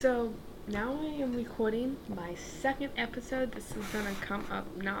So now I am recording my second episode. This is gonna come up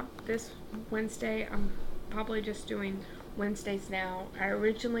not this Wednesday. I'm probably just doing Wednesdays now. I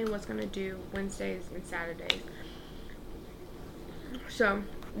originally was gonna do Wednesdays and Saturdays. So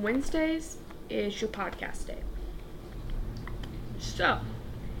Wednesdays is your podcast day. So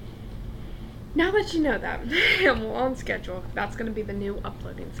now that you know that, I'm on schedule. That's gonna be the new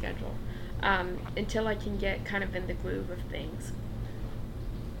uploading schedule. Until I can get kind of in the groove of things.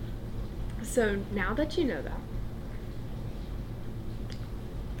 So now that you know that,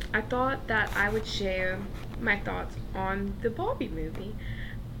 I thought that I would share my thoughts on the Barbie movie.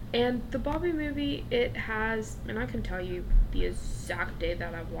 And the Barbie movie, it has, and I can tell you the exact day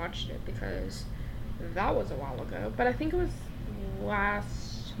that I watched it because that was a while ago, but I think it was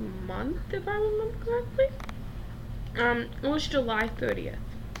last month, if I remember correctly. It was July 30th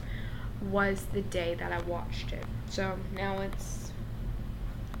was the day that I watched it. So now it's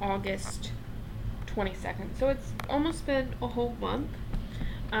August 22nd. So it's almost been a whole month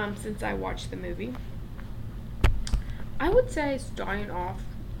since I watched the movie. I would say starting off,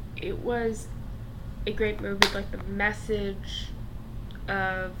 it was a great movie. Like the message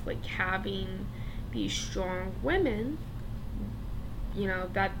of like having these strong women,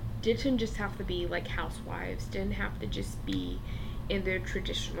 that didn't just have to be like housewives, didn't have to just be in their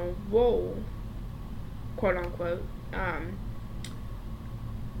traditional role, quote unquote,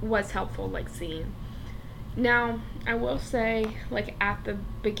 was helpful, like seeing. Now, I will say, like at the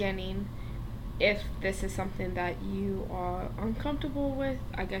beginning, if this is something that you are uncomfortable with,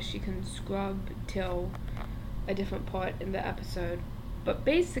 I guess you can scrub till a different part in the episode. But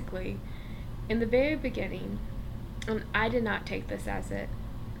basically, in the very beginning, and I did not take this as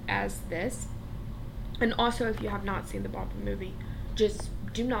this. And also, if you have not seen the Barbie movie, just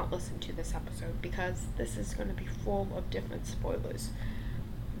do not listen to this episode because this is going to be full of different spoilers.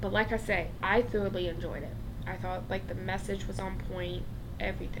 But like I say, I thoroughly enjoyed it. I thought like the message was on point,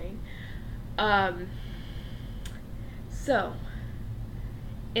 everything. So,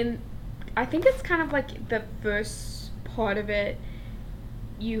 I think it's kind of like the first part of it.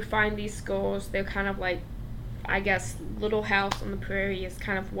 You find these schools, they're kind of like, I guess, Little House on the Prairie is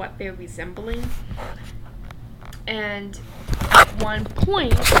kind of what they're resembling. And at one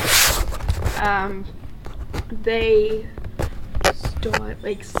point, they start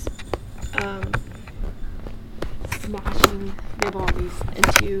like smashing their bodies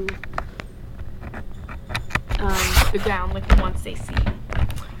into the ground, like the ones they see.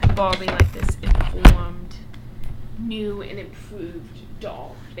 Barbie, like this informed, new and improved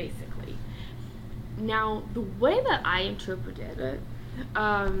doll, basically. Now, the way that I interpreted it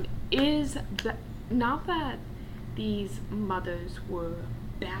is that not that these mothers were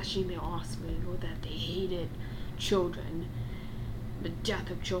bashing their offspring or that they hated children, the death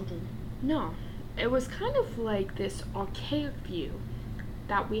of children. No, it was kind of like this archaic view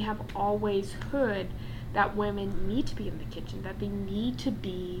that we have always heard that women need to be in the kitchen, that they need to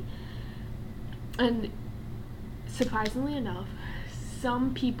be, and surprisingly enough,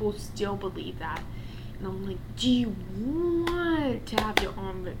 some people still believe that. And I'm like, do you want to have your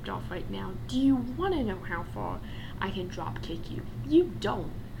arm ripped off right now? Do you want to know how far I can drop kick you? You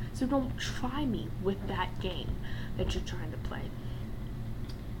don't. So don't try me with that game that you're trying to play.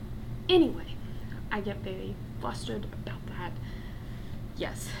 Anyway, I get very flustered about that.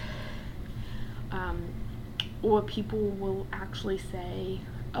 Yes. Or people will actually say,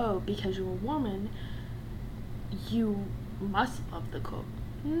 oh, because you're a woman, you must love the cook.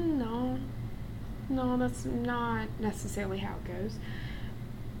 No, that's not necessarily how it goes.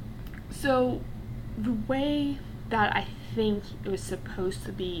 So, the way that I think it was supposed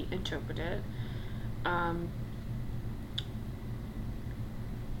to be interpreted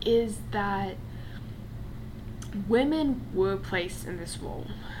is that women were placed in this role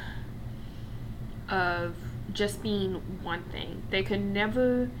of just being one thing. They could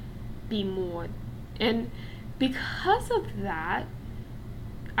never be more. And because of that,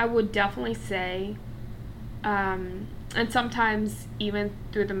 I would definitely say, and sometimes even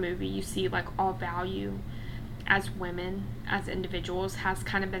through the movie, you see like our value as women, as individuals, has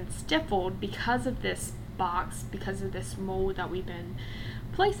kind of been stifled because of this box, because of this mold that we've been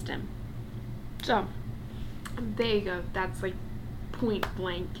placed in. So, there you go. That's like point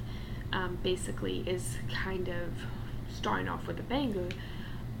blank, basically, is kind of starting off with a banger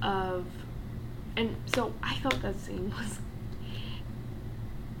of, and so I thought that scene was,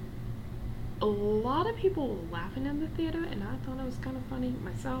 a lot of people were laughing in the theater, and I thought it was kind of funny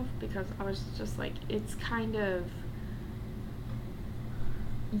myself because I was just like, it's kind of,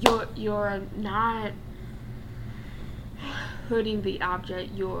 you're not hurting the object,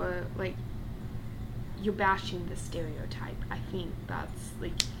 you're like, you're bashing the stereotype. I think that's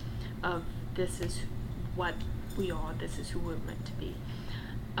like, of this is what we are, this is who we're meant to be.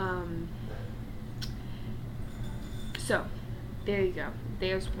 So there you go.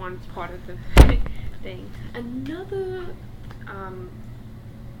 There's one part of the thing. Another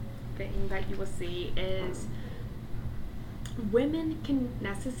thing that you will see is women can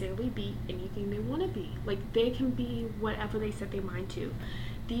necessarily be anything they want to be. Like, they can be whatever they set their mind to.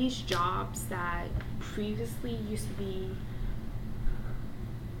 These jobs that previously used to be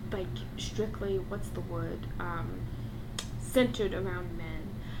like strictly, what's the word, centered around men,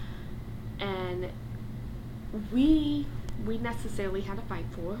 and we necessarily had to fight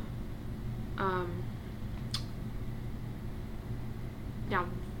for. Now,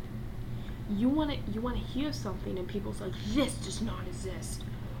 you want to hear something and people's like, this does not exist.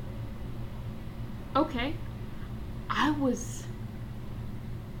 Okay, I was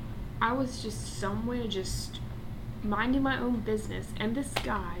just somewhere, just minding my own business, and this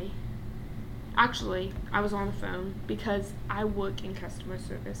guy, actually, I was on the phone because I work in customer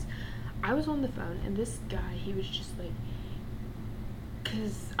service. I was on the phone, and this guy, he was just like,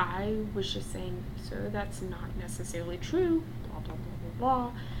 because I was just saying, sir, that's not necessarily true, blah, blah, blah, blah,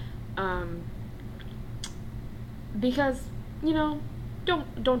 blah. Because, you know,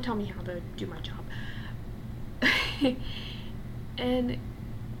 don't tell me how to do my job. And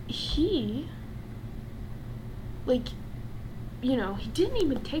he, like, you know, he didn't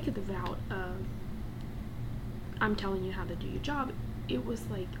even take it the route of, I'm telling you how to do your job. It was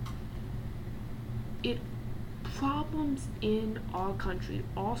like, problems in our country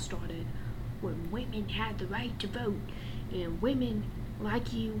all started when women had the right to vote, and women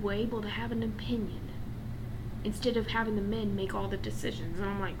like you were able to have an opinion instead of having the men make all the decisions. And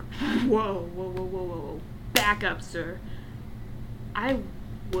I'm like, whoa, back up, sir. I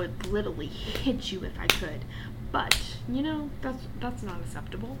would literally hit you if I could, but you know, that's not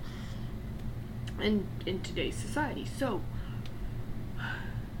acceptable in today's society. So,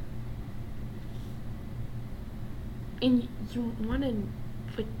 and you want to,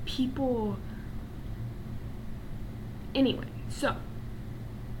 like, people, anyway. So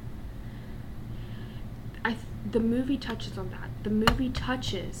the movie touches on that. The movie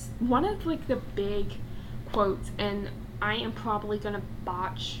touches one of, like, the big quotes, and I am probably gonna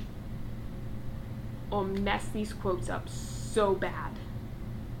botch or mess these quotes up so bad.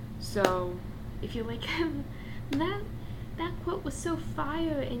 So if you're like, that quote was so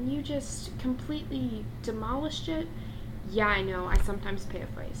fire and you just completely demolished it, yeah, I know, I sometimes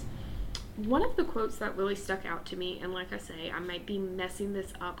paraphrase. One of the quotes that really stuck out to me, and like I say, I might be messing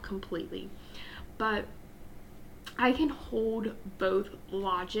this up completely, but I can hold both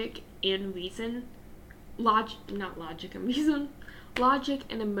logic and reason, logic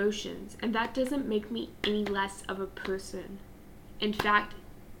and emotions, and that doesn't make me any less of a person. In fact,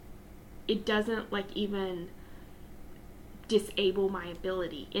 it doesn't, like, even disable my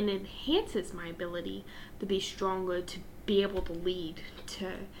ability. It enhances my ability to be stronger, to be able to lead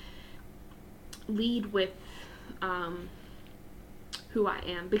with who I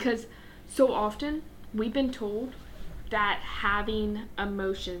am. Because so often we've been told that having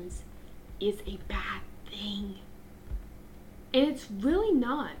emotions is a bad thing, and it's really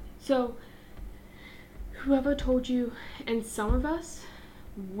not. So whoever told you, and some of us,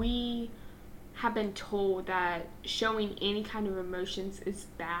 we have been told that showing any kind of emotions is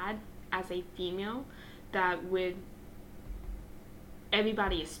bad as a female, that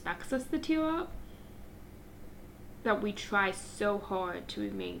everybody expects us to tear up, that we try so hard to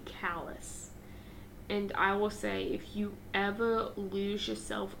remain callous. And I will say, if you ever lose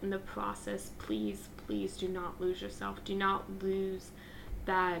yourself in the process, please do not lose yourself. Do not lose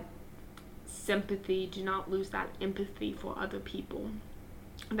that sympathy. Do not lose that empathy for other people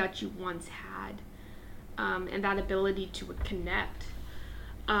that you once had, and that ability to connect.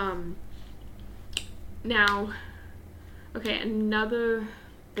 Now, okay, another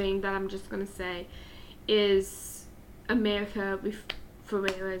thing that I'm just going to say is America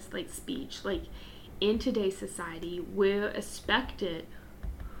Ferrera's, like, speech. Like, in today's society, we're expected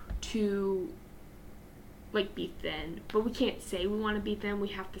to, like, be thin, but we can't say we want to be thin. We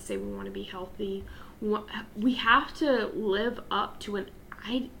have to say we want to be healthy. We have to live up to an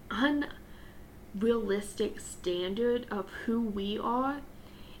unrealistic standard of who we are.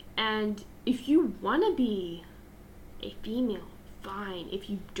 And if you want to be a female, fine. If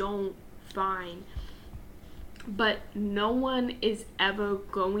you don't, fine. But no one is ever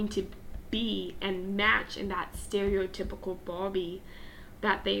going to be and match in that stereotypical Barbie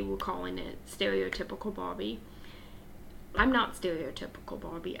that they were calling it, stereotypical Barbie. I'm not stereotypical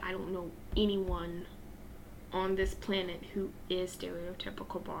Barbie. I don't know anyone on this planet who is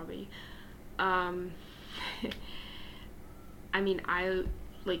stereotypical Barbie. Um, I mean,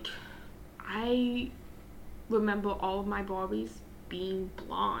 like, I remember all of my Barbies being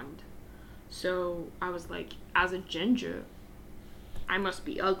blonde. So I was like, as a ginger, I must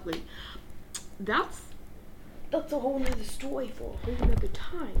be ugly. That's that's a whole nother story for a whole nother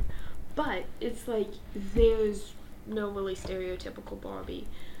time. But it's like there's no really stereotypical Barbie.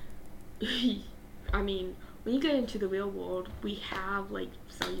 I mean, when you get into the real world, we have like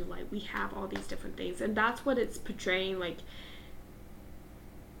cellulite, we have all these different things, and that's what it's portraying. Like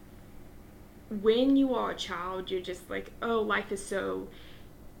when you are a child, you're just like, oh, life is so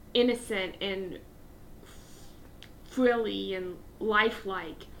innocent and frilly and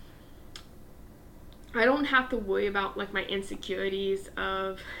lifelike. I don't have to worry about like my insecurities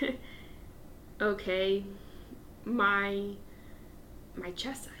of okay, my my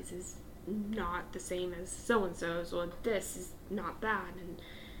chest size is not the same as so and so's, or this is not that, and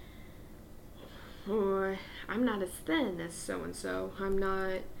or I'm not as thin as so and so. I'm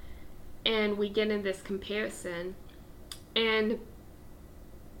not, and we get in this comparison, and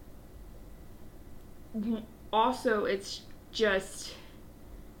also it's just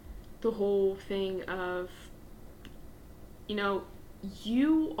the whole thing of, you know,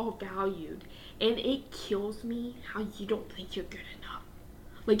 you are valued, and it kills me how you don't think you're good enough.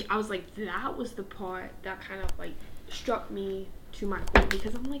 Like, I was like, that was the part that kind of like struck me to my core,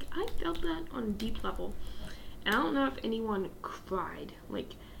 because I'm like, I felt that on a deep level, and I don't know if anyone cried,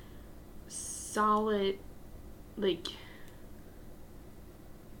 like solid, like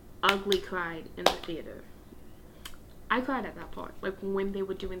ugly cried in the theater. I cried at that part, like when they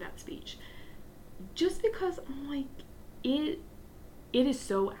were doing that speech, just because I'm like, it it is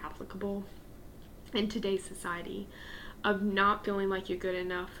so applicable in today's society of not feeling like you're good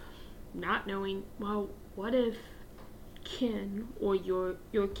enough, not knowing, well, what if Ken, or your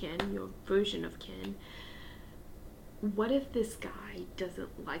Ken, your version of Ken, what if this guy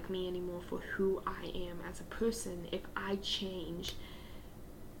doesn't like me anymore for who I am as a person if I change?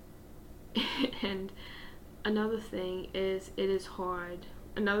 And another thing is, it is hard.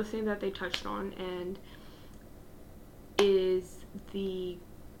 Another thing that they touched on and is the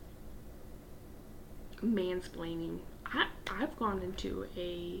mansplaining. I've gone into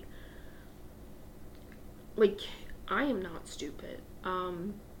a, like, I am not stupid.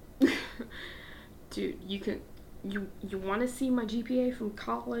 Dude, you want to see my GPA from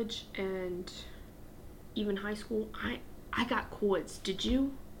college and even high school? I got chords. Did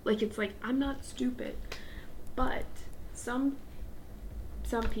you? Like, it's like, I'm not stupid. But some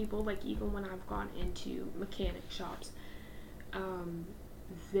people, like, even when I've gone into mechanic shops,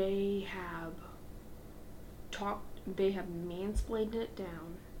 they have they have mansplained it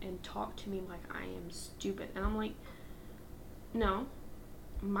down and talked to me like I am stupid. And I'm like, no,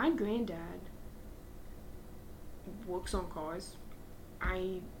 my granddad works on cars.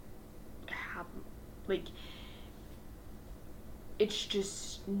 I have, like, it's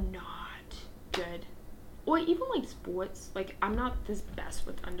just not good. Or even like sports. Like, I'm not this best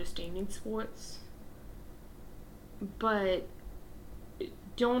with understanding sports, but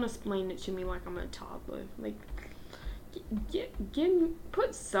don't explain it to me like I'm a toddler. Like,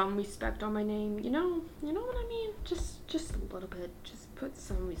 put some respect on my name. You know what I mean? Just a little bit. Just put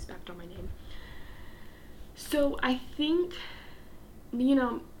some respect on my name. So I think, you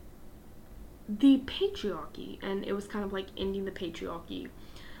know, the patriarchy, and it was kind of like ending the patriarchy.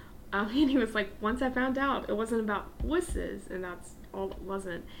 And he was like, once I found out it wasn't about wusses, and that's all it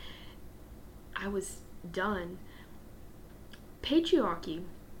wasn't, I was done. Patriarchy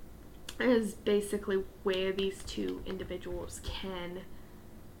is basically where these two individuals can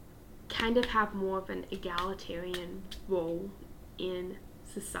kind of have more of an egalitarian role in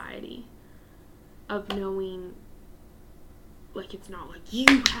society, of knowing, like, it's not like you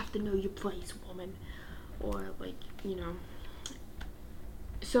have to know your place, woman, or like, you know.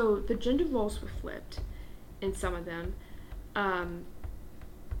 So the gender roles were flipped in some of them,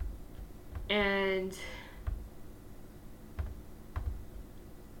 and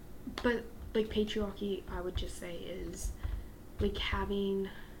but like patriarchy, I would just say, is like having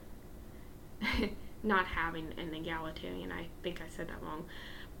not having an egalitarian. I think I said that wrong,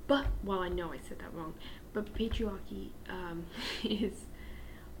 but well, I know I said that wrong. But patriarchy is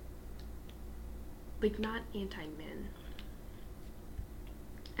like not anti-men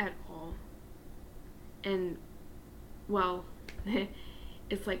at all, and well,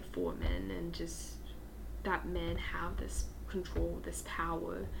 it's like for men, and just that men have this control, this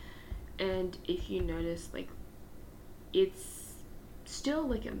power. And if you notice, like, it's still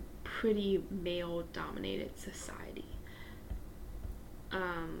like a pretty male dominated society.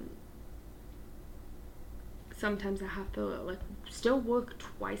 Sometimes I have to like still work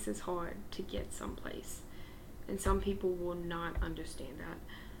twice as hard to get someplace, and some people will not understand that.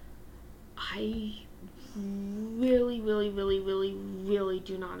 I really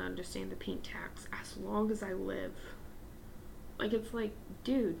do not understand the pink tax as long as I live. Like, it's like,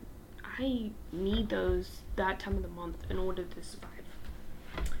 dude, I need those that time of the month in order to survive.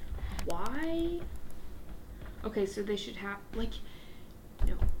 Why? Okay, so they should have, like,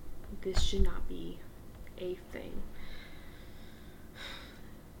 no, this should not be a thing.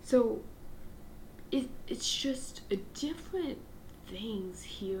 So, it's just different things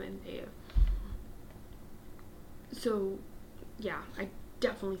here and there. So, yeah, I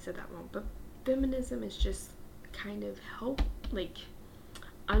definitely said that wrong, but feminism is just kind of help, like,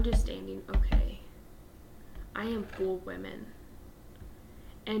 understanding, okay, I am for women,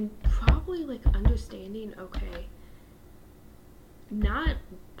 and probably, like, understanding, okay, not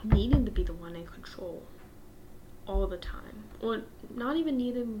needing to be the one in control all the time, or not even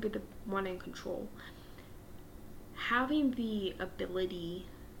needing to be the one in control, having the ability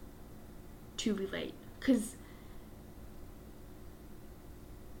to relate,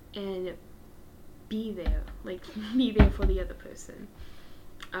 and be there, like, be there for the other person.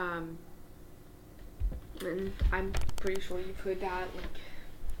 And I'm pretty sure you've heard that, like,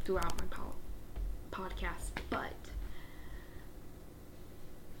 throughout my podcast, but,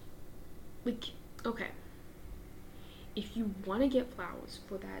 like, okay, if you want to get flowers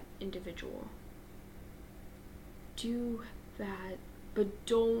for that individual, do that, but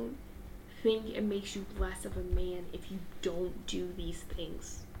don't think it makes you less of a man if you don't do these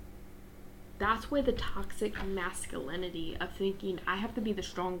things. That's where the toxic masculinity of thinking I have to be the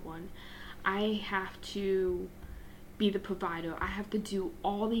strong one, I have to be the provider, I have to do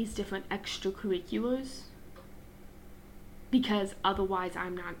all these different extracurriculars because otherwise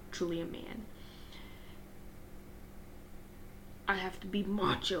I'm not truly a man. I have to be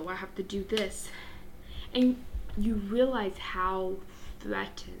macho, I have to do this. And you realize how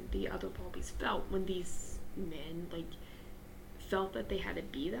threatened the other Barbies felt when these men, like, felt that they had to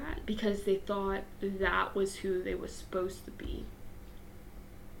be that because they thought that was who they were supposed to be.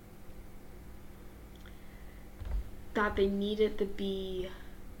 That they needed to be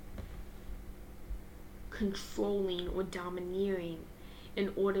controlling or domineering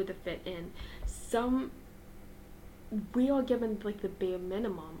in order to fit in. We are given, like, the bare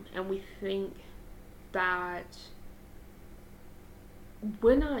minimum, and we think that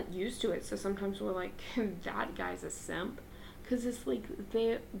we're not used to it, so sometimes we're like, that guy's a simp. Because it's like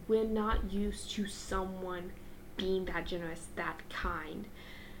we're not used to someone being that generous, that kind,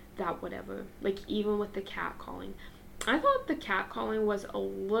 that whatever. Like, even with the catcalling. I thought the catcalling was a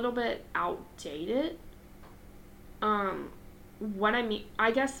little bit outdated. What I mean,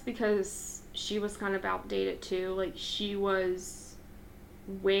 I guess because she was kind of outdated too. Like, she was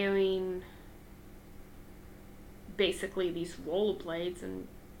wearing basically these rollerblades, and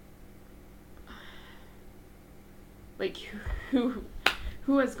like, who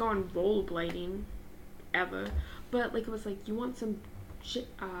has gone rollerblading ever? But, like, it was like, you want some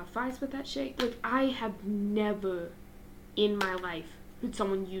fries with that shake? Like, I have never in my life heard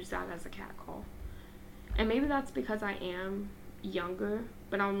someone use that as a catcall. And maybe that's because I am younger,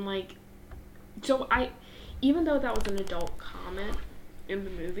 but I'm like, so even though that was an adult comment in the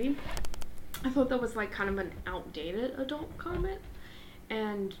movie, I thought that was, like, kind of an outdated adult comment.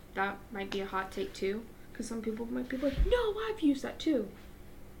 And that might be a hot take too. Because some people might be like, no, I've used that too.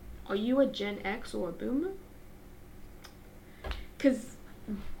 Are you a Gen X or a Boomer? Because,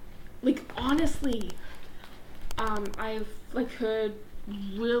 like, honestly, I've, like, heard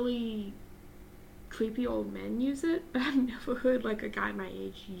really creepy old men use it, but I've never heard, like, a guy my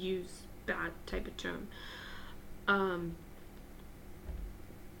age use that type of term.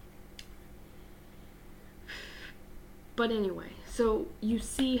 But anyway, so you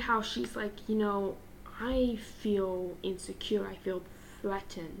see how she's like, I feel insecure, I feel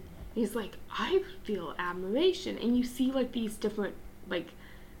threatened. And he's like, I feel admiration. And you see, like, these different, like,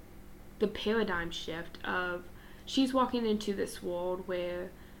 the paradigm shift of she's walking into this world where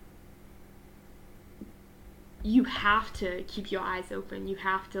you have to keep your eyes open, you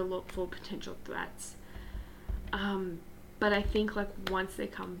have to look for potential threats. But I think, like, once they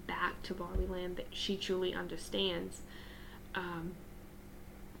come back to Barbie Land, that she truly understands.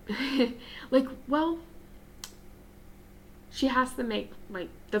 Like, well, she has to make, like,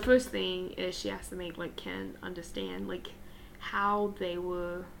 the first thing is she has to make, like, Ken understand, like, how they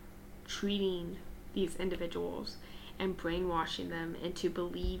were treating these individuals and brainwashing them into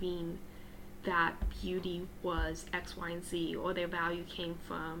believing that beauty was X, Y, and Z, or their value came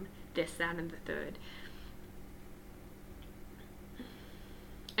from this, that, and the third.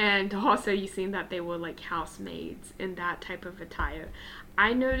 And also, you seen that they were like housemaids in that type of attire.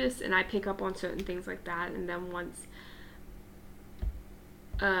 I notice and I pick up on certain things like that, and then once,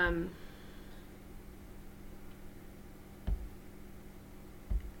 um,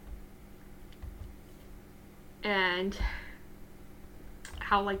 and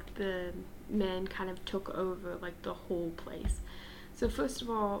how like the men kind of took over like the whole place. So first of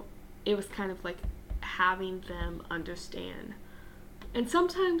all, it was kind of like having them understand. And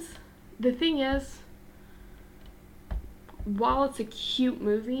sometimes the thing is, while it's a cute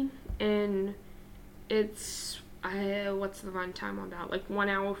movie and it's what's the runtime on that? Like 1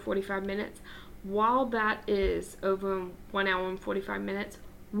 hour 45 minutes. While that is over 1 hour and 45 minutes,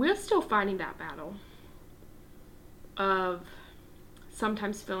 we're still fighting that battle of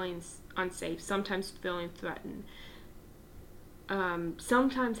sometimes feeling unsafe, sometimes feeling threatened,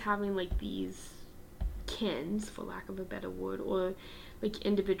 sometimes having like these kins, for lack of a better word, or like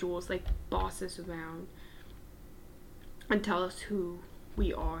individuals, like bosses around, and tell us who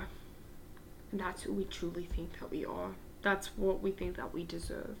we are. And that's who we truly think that we are. That's what we think that we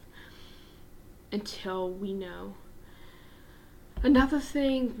deserve. Until we know. Another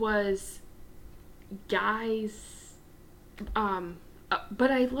thing was guys,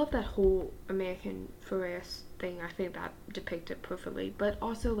 but I love that whole American Ferris thing. I think that depicted perfectly. But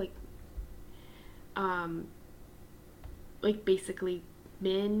also like basically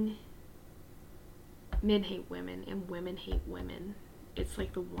men hate women and women hate women. It's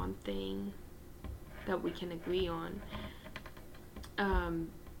like the one thing that we can agree on.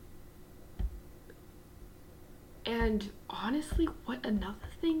 And honestly, what another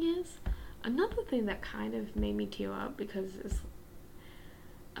thing that kind of made me tear up, because it's,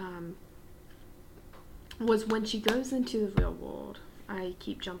 was when she goes into the real world. I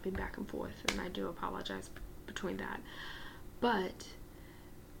keep jumping back and forth, and I do apologize between that. But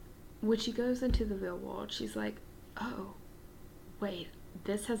when she goes into the real world, she's like, oh, wait,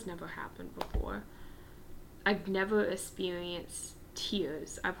 this has never happened before. I've never experienced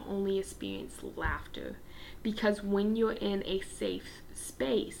tears. I've only experienced laughter. Because when you're in a safe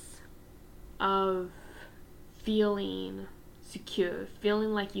space of feeling secure,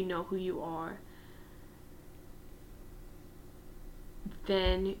 feeling like you know who you are,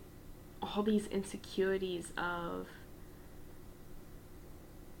 then all these insecurities of,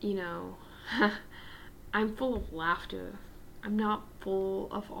 I'm full of laughter. I'm not full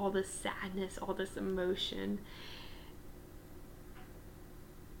of all this sadness, all this emotion.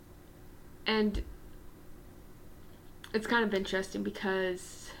 And it's kind of interesting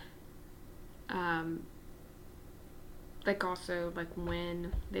because, like also, like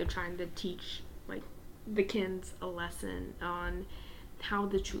when they're trying to teach, like, the kids a lesson on how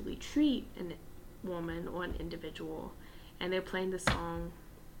to truly treat a woman or an individual, and they're playing the song.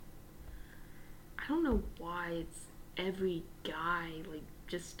 I don't know why it's every guy like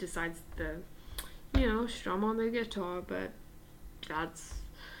just decides to strum on their guitar, but that's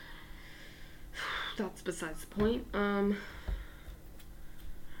besides the point.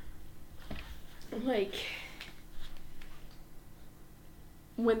 Like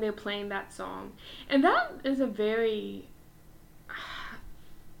when they're playing that song, and that is a very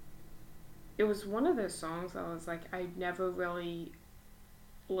it was one of those songs I was like, I never really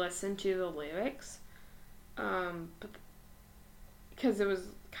listened to the lyrics, but because it was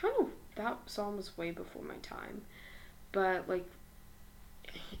kind of, that song was way before my time, but like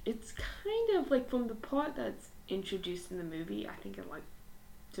it's kind of like from the part that's introduced in the movie, I think it like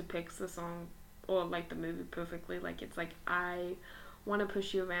depicts the song or like the movie perfectly. Like it's like, I want to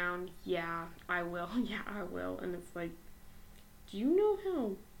push you around, yeah I will, yeah I will, and it's like, do you know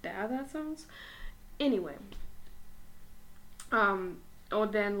how bad that sounds? Anyway, or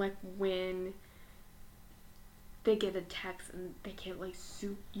then like when they get a text and they get like,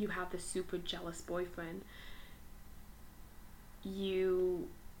 you have this super jealous boyfriend, you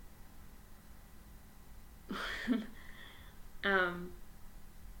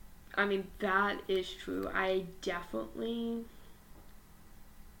I mean, that is true. I definitely,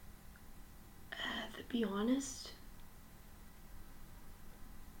 to be honest,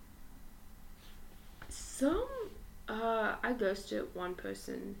 I ghosted one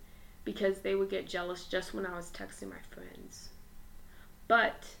person because they would get jealous just when I was texting my friends.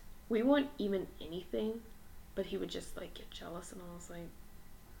 But we weren't even anything, but he would just like get jealous, and I was like,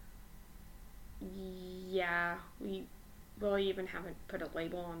 yeah, we really even haven't put a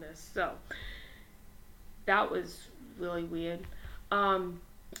label on this. So that was really weird. Um,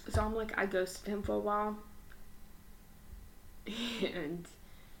 so I'm like, I ghosted him for a while, and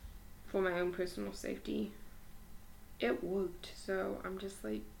for my own personal safety, it worked. So I'm just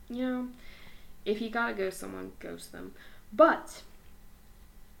like, if you gotta ghost someone, ghost them. But,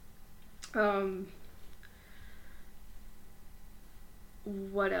 um,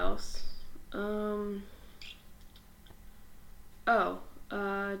 what else? Um, oh,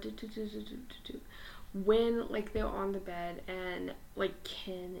 when like they're on the bed and like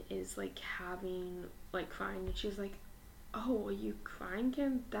Ken is like having like crying and she's like, "Oh, are you crying,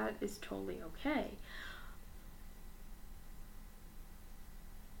 Ken? That is totally okay."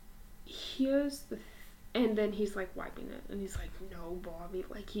 Here's the and then he's like wiping it and he's like, "No, Barbie."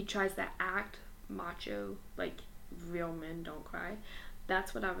 Like he tries to act macho, like real men don't cry.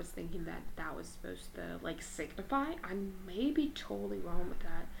 That's what I was thinking that was supposed to like signify. I may be totally wrong with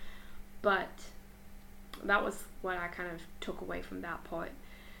that, but that was what I kind of took away from that part.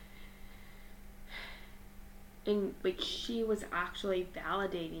 And like she was actually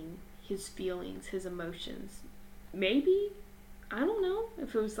validating his feelings, his emotions. Maybe, I don't know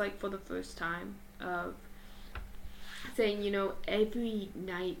if it was like for the first time of saying, every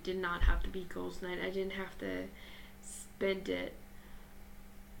night did not have to be girls' night. I didn't have to spend it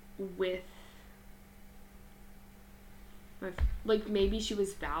with my, like maybe she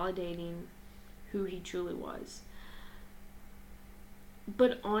was validating who he truly was.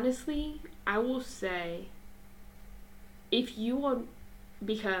 But honestly, I will say, if you are,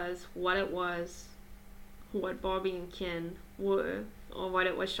 because what it was, what Barbie and Ken were, or what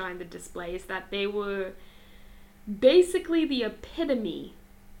it was trying to display, is that they were basically the epitome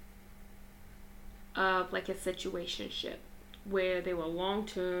of like a situationship where they were long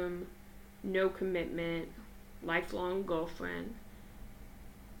term, no commitment, lifelong girlfriend,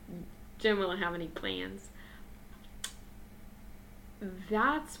 didn't really have any plans.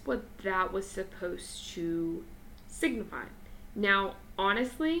 That's what that was supposed to signify. Now,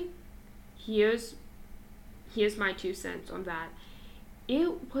 honestly, here's my 2 cents on that.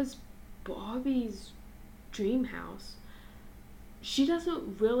 It was Barbie's dream house. She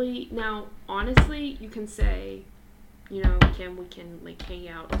doesn't really now. Honestly, you can say, we can like hang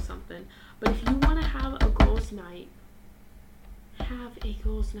out or something. But if you want to have a girls' night, have a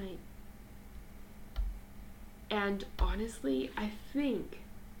girls' night. And honestly, I think,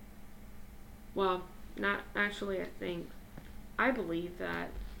 well, not actually, I believe that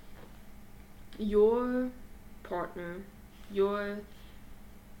your partner,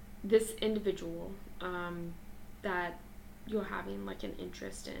 this individual that you're having like an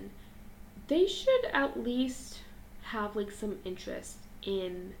interest in, they should at least have like some interest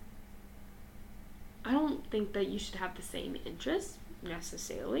in. I don't think that you should have the same interest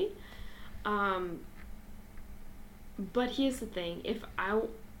necessarily. But here's the thing: if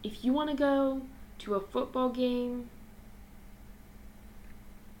you want to go to a football game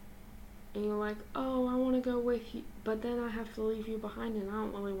and you're like, "Oh, I want to go with you," but then I have to leave you behind, and I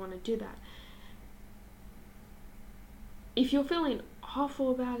don't really want to do that. If you're feeling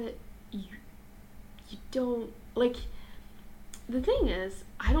awful about it, you don't like. The thing is,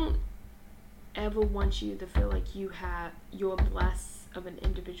 I don't ever want you to feel like you're less of an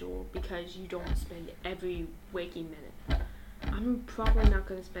individual because you don't spend every waking minute. I'm probably not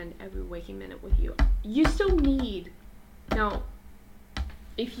going to spend every waking minute with you. You still need, now,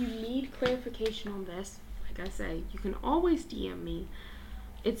 if you need clarification on this, like I say, you can always DM me.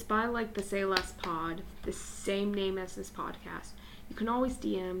 It's by like the Say Less Pod, the same name as this podcast. You can always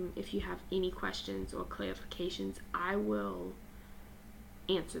DM if you have any questions or clarifications. I will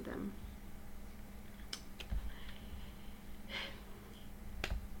answer them.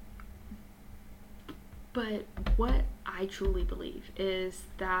 But what I truly believe is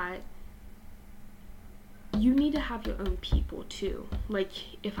that you need to have your own people too. Like,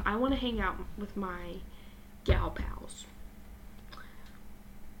 if I want to hang out with my gal pals,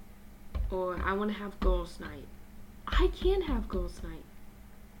 or I want to have girls' night, I can have girls' night.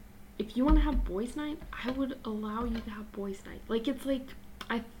 If you want to have boys' night, I would allow you to have boys' night. Like, it's like,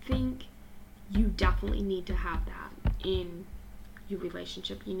 I think you definitely need to have that in your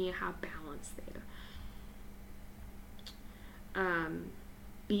relationship. You need to have balance there.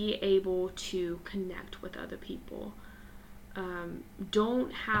 Be able to connect with other people.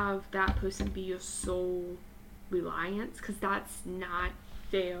 Don't have that person be your sole reliance, because that's not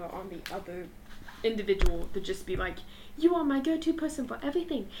fair on the other individual to just be like, you are my go-to person for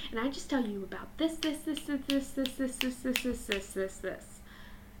everything, and I just tell you about this.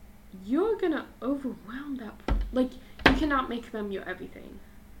 You're gonna overwhelm that. Like, you cannot make them your everything.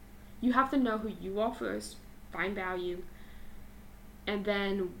 You have to know who you are first, find value, and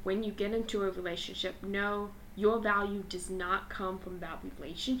then when you get into a relationship, know your value does not come from that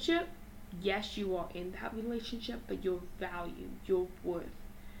relationship. Yes, you are in that relationship, but your value, your worth,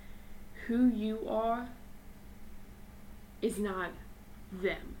 who you are is not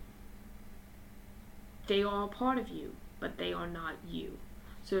them. They are a part of you, but they are not you.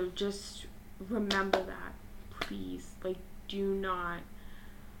 So just remember that, please. Like, do not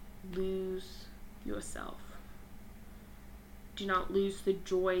lose yourself. Do not lose the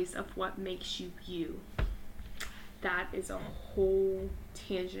joys of what makes you you. That is a whole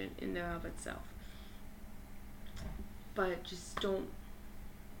tangent in and of itself. But just don't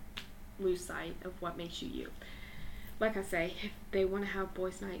lose sight of what makes you you. Like I say, if they want to have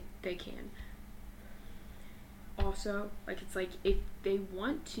boys' night, they can. Also, like, it's like if they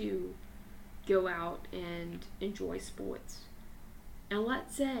want to go out and enjoy sports, and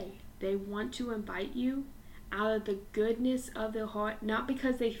let's say they want to invite you out of the goodness of their heart, not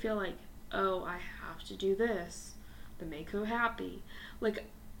because they feel like, oh, I have to do this to make her happy. Like,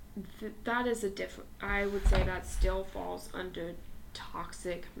 that is a different, I would say that still falls under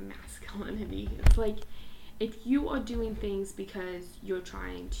toxic masculinity. It's like, if you are doing things because you're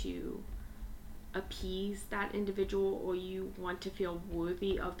trying to appease that individual or you want to feel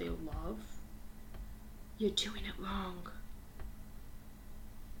worthy of their love, you're doing it wrong.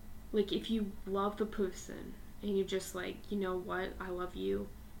 Like, if you love the person and you're just like, you know what, I love you,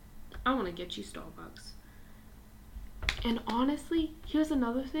 I want to get you Starbucks. And honestly, here's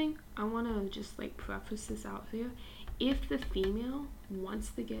another thing. I want to just like preface this out here. If the female wants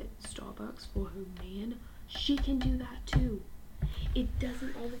to get Starbucks for her man, she can do that too. It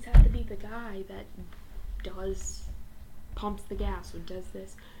doesn't always have to be the guy that pumps the gas or does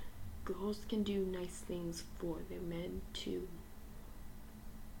this. Girls can do nice things for their men too.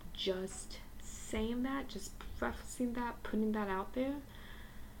 Just saying that, just prefacing that, putting that out there.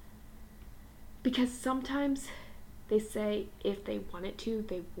 Because sometimes they say if they wanted to,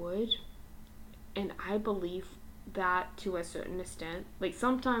 they would. And I believe that to a certain extent. Like,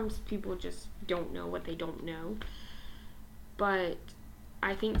 sometimes people just don't know what they don't know. But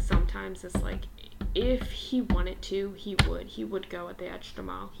I think sometimes it's like, if he wanted to, he would. He would go at the extra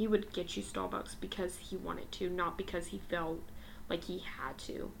mile. He would get you Starbucks because he wanted to, not because he felt like he had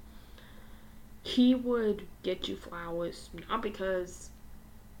to. He would get you flowers, not because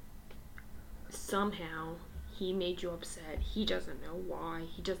somehow he made you upset. He doesn't know why.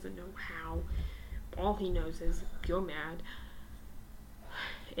 He doesn't know how. All he knows is you're mad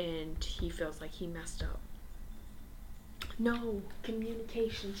and he feels like he messed up. No,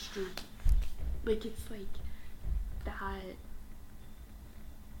 communication street. Like, it's like that.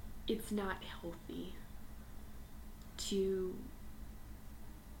 It's not healthy to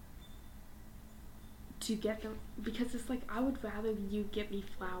get them, because it's like, I would rather you get me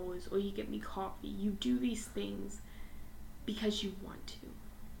flowers or you get me coffee. You do these things because you want to,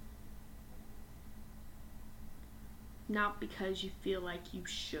 not because you feel like you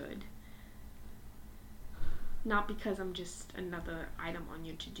should, not because I'm just another item on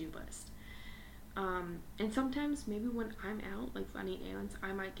your to-do list. And sometimes maybe when I'm out like running errands,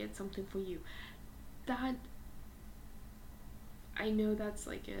 I might get something for you. That, I know that's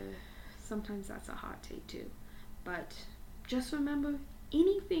like sometimes that's a hot take too, but just remember,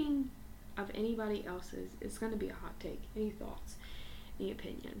 anything of anybody else's is going to be a hot take. Any thoughts, any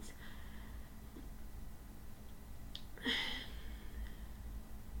opinions.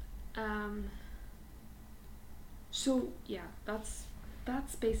 So yeah, that's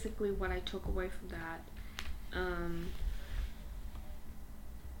basically what I took away from that.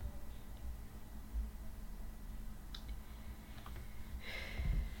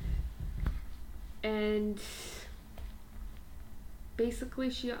 And basically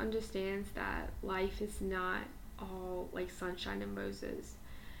she understands that life is not all like sunshine and roses.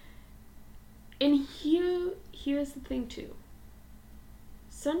 And here's the thing too.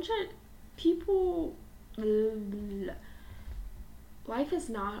 Sunshine, people, life is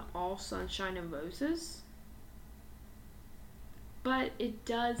not all sunshine and roses, but it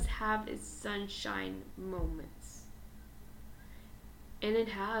does have its sunshine moments. And it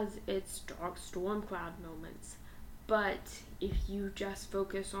has its dark storm cloud moments. But if you just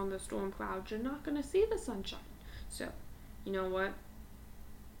focus on the storm clouds, you're not going to see the sunshine. So, you know what?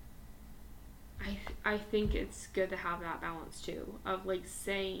 I think it's good to have that balance too, of like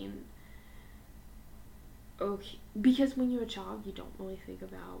saying, okay, because when you're a child, you don't really think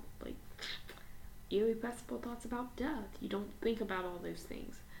about like irrepressible thoughts about death. You don't think about all those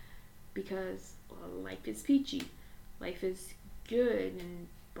things because life is peachy, life is good, and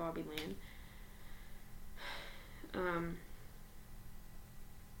Barbie Land.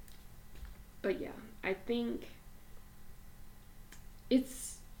 But yeah, I think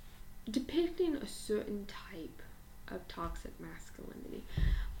it's depicting a certain type of toxic masculinity.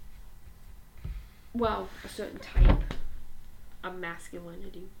 Well, a certain type of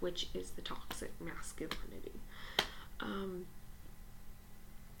masculinity, which is the toxic masculinity.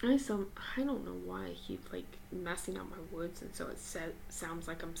 I don't know why I keep like messing up my words, and so it sounds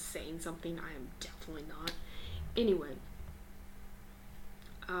like I'm saying something I am definitely not. Anyway,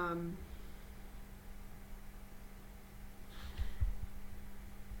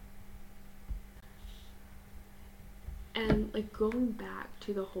 and like going back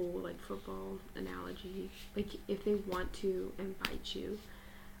to the whole like football analogy, like if they want to invite you,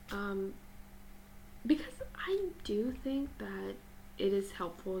 because I do think that it is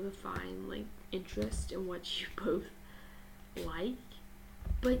helpful to find like interest in what you both like,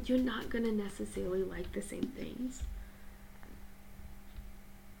 but you're not gonna necessarily like the same things.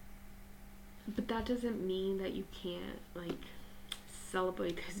 But that doesn't mean that you can't like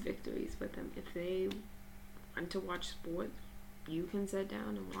celebrate those victories with them. If they want to watch sports, you can sit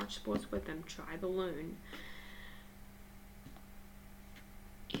down and watch sports with them. Try to learn.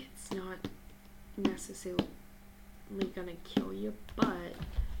 It's not necessarily gonna kill you, but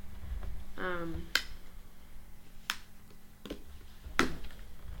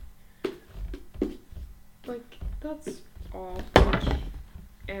like that's all.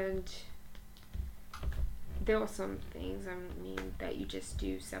 And there are some things that you just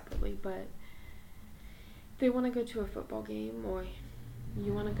do separately, but they want to go to a football game or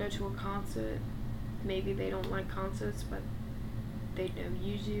you want to go to a concert. Maybe they don't like concerts, but they know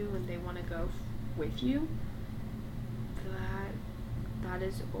you do and they want to go with you. That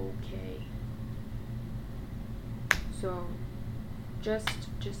is okay. So just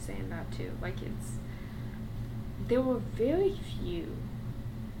saying that too. Like there were very few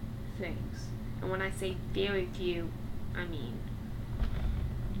things, and when I say very few, I mean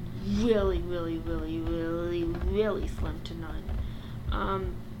really, really, really, really, really slim to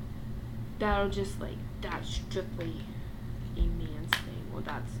none. That are just like that's strictly a man's thing, or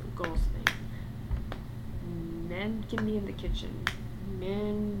that's a girl's thing. Men can be in the kitchen.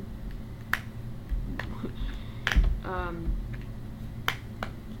 Men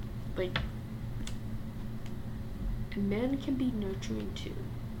like men can be nurturing too.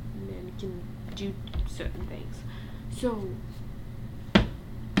 Men can do certain things. So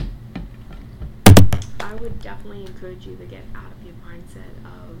I would definitely encourage you to get out of your mindset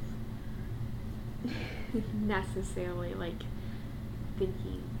of necessarily like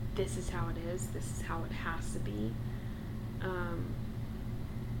thinking this is how it is, this is how it has to be.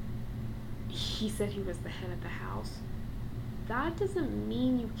 He said he was the head of the house. That doesn't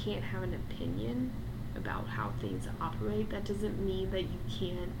mean you can't have an opinion about how things operate. That doesn't mean that you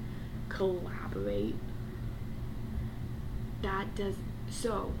can't collaborate.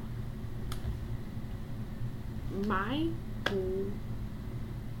 So my whole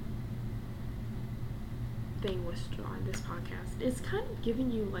thing with starting this podcast is kind of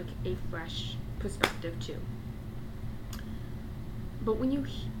giving you like a fresh perspective too. But when you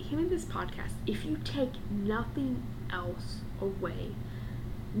hear this podcast, if you take nothing else away,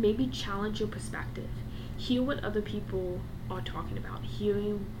 maybe challenge your perspective. Hear what other people are talking about.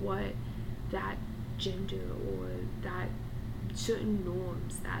 Hearing what that gender or that certain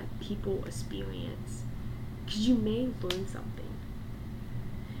norms that people experience. Because you may learn something.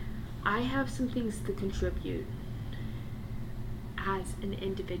 I have some things to contribute as an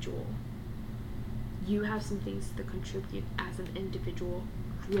individual. You have some things to contribute as an individual.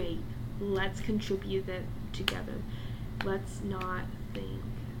 Great. Let's contribute that together. Let's not think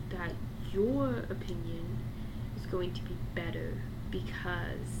that your opinion is going to be better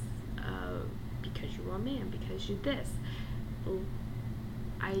because you're a man, because you're this.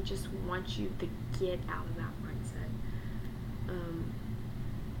 I just want you to get out of that mindset.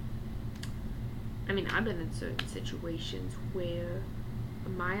 I've been in certain situations where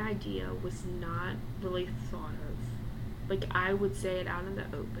my idea was not really thought of. Like, I would say it out in the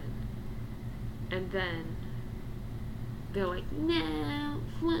open, and then they're like, no,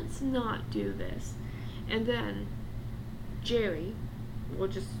 let's not do this. And then Jerry will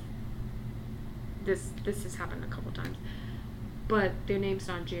just, this has happened a couple times, but their name's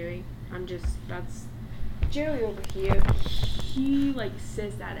not Jerry. That's Jerry over here. He like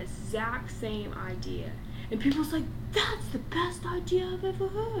says that exact same idea, and people's like, that's the best idea I've ever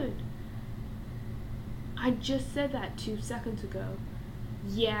heard. I just said that 2 seconds ago.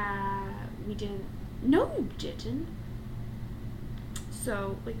 Yeah, we didn't. No, you didn't.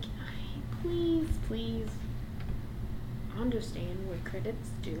 So, like, please understand what credit's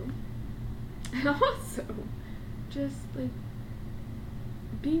due. And also, just, like,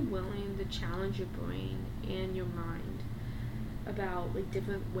 be willing to challenge your brain and your mind about, like,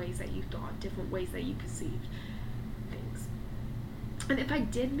 different ways that you thought, different ways that you perceived things. And if I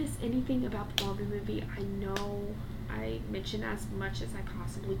did miss anything about the Barbie movie, I know I mentioned as much as I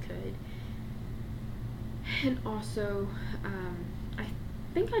possibly could. And also, I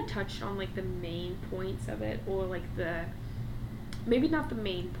think I touched on, like, the main points of it, or, like, maybe not the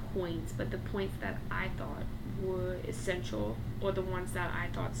main points, but the points that I thought were essential, or the ones that I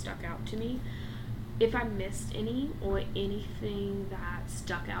thought stuck out to me. If I missed any, or anything that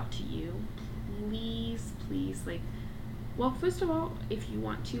stuck out to you, please, like, well, first of all, if you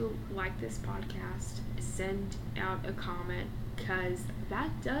want to like this podcast, send out a comment, because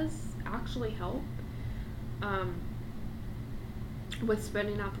that does actually help with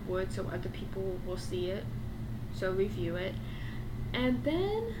spreading out the word so other people will see it, so review it. And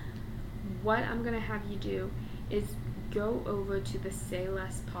then what I'm going to have you do is go over to the Say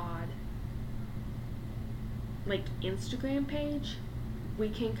Less Pod, like, Instagram page. We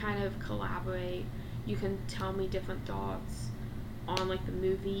can kind of collaborate. You can tell me different thoughts on, like, the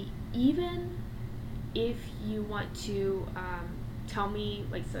movie. Even if you want to tell me,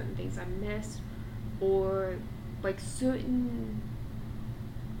 like, certain things I missed, or, like, certain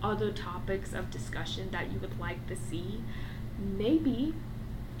other topics of discussion that you would like to see. Maybe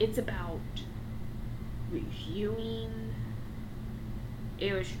it's about reviewing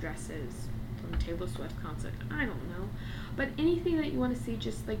Irish dresses from Taylor Swift concert. I don't know. But anything that you want to see,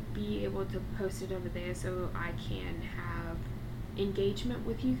 just, like, be able to post it over there so I can have engagement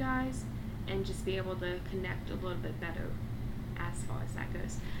with you guys and just be able to connect a little bit better as far as that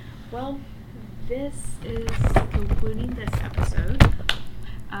goes. Well, this is concluding this episode.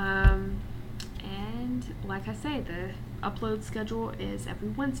 And like I say, the upload schedule is every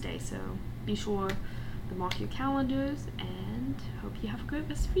Wednesday, so be sure to mark your calendars, and hope you have a great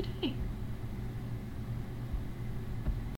rest of your day.